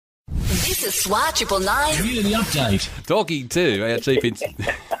This is SWAT 999. Community update. Talking to our chief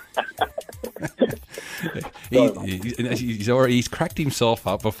he's cracked himself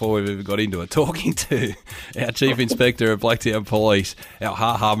up before we've even got into it. Talking to our Chief Inspector of Blacktown Police, our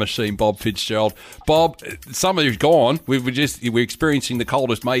ha-ha machine, Bob Fitzgerald. Bob, summer's gone. We're experiencing the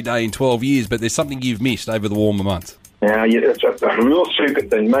coldest May Day in 12 years, but there's something you've missed over the warmer months. Now, it's a real secret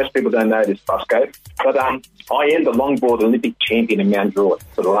thing. Most people don't know this, Busco. But I am the longboard Olympic champion in Mount Druitt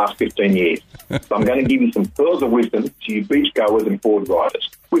for the last 15 years. So I'm going to give you some pearls of wisdom to you beachgoers and board riders.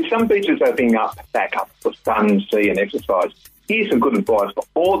 With some beaches opening back up for sun, sea and exercise, here's some good advice for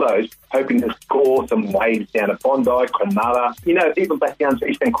all those hoping to score some waves down at Bondi, Cronulla, even back down to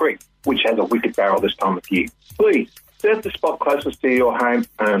Eastern Creek, which has a wicked barrel this time of year. Please, surf the spot closest to your home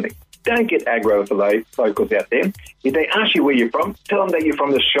only. Don't get aggro for those locals out there. If they ask you where you're from, tell them that you're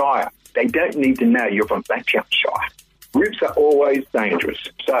from the Shire. They don't need to know you're from Blacktown Shire. Rips are always dangerous.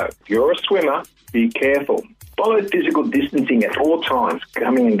 So, if you're a swimmer, be careful. Follow physical distancing at all times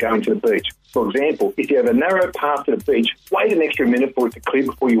coming and going to the beach. For example, if you have a narrow path to the beach, wait an extra minute for it to clear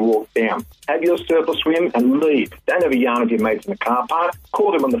before you walk down. Have your surfer swim and leave. Don't have a yarn with your mates in the car park.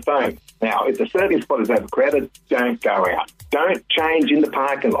 Call them on the phone. Now, if the surfing spot is overcrowded, don't go out. Don't change in the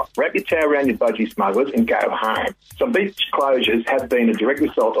parking lot. Wrap your towel around your budgie smugglers and go home. Some beach closures have been a direct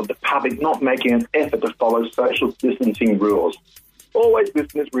result of the public not making an effort to follow social distancing rules. Always,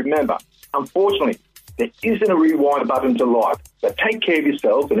 listeners, remember, unfortunately, there isn't a rewind button to life. So take care of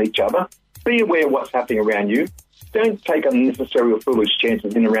yourselves and each other. Be aware of what's happening around you. Don't take unnecessary or foolish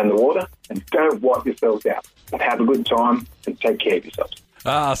chances in and around the water. And don't wipe yourselves out. But have a good time and take care of yourselves.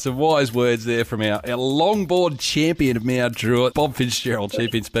 Some wise words there from our longboard champion of Mount Druitt, Bob Fitzgerald,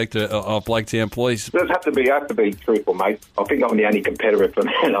 Chief Inspector of Blacktown Police. I have to be truthful, mate. I think I'm the only competitor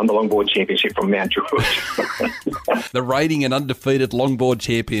on the longboard championship from Mount Druitt. The reigning and undefeated longboard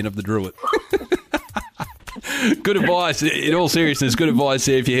champion of the Druitt. Good advice. In all seriousness, good advice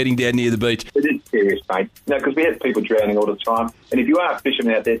there if you're heading down near the beach. It is serious, mate. No, because we have people drowning all the time. And if you are a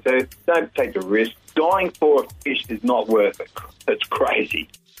fisherman out there too, don't take the risk. Dying for a fish is not worth it. That's crazy.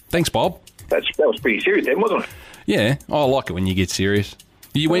 Thanks, Bob. That was pretty serious then, wasn't it? Yeah, I like it when you get serious.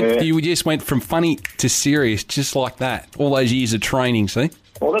 You just went from funny to serious just like that. All those years of training, see?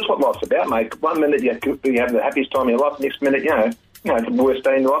 Well, that's what life's about, mate. 1 minute you have the happiest time of your life, next minute, the worst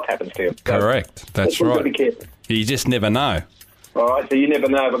day in your life happens to you. Correct. That's right. You've got to be careful. You just never know. All right, so you never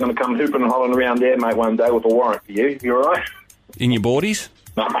know if I'm going to come hooping and hollering around there, mate, one day with a warrant for you. You all right? In your boardies?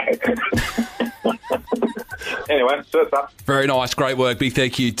 No, mate. Anyway, surf's up. Very nice. Great work. Big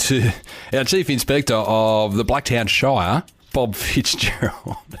thank you to our Chief Inspector of the Blacktown Shire, Bob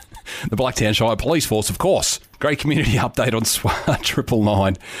Fitzgerald. The Blacktown Shire Police Force, of course. Great community update on SWAT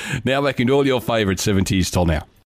 999. Now back into all your favourite 70s till now.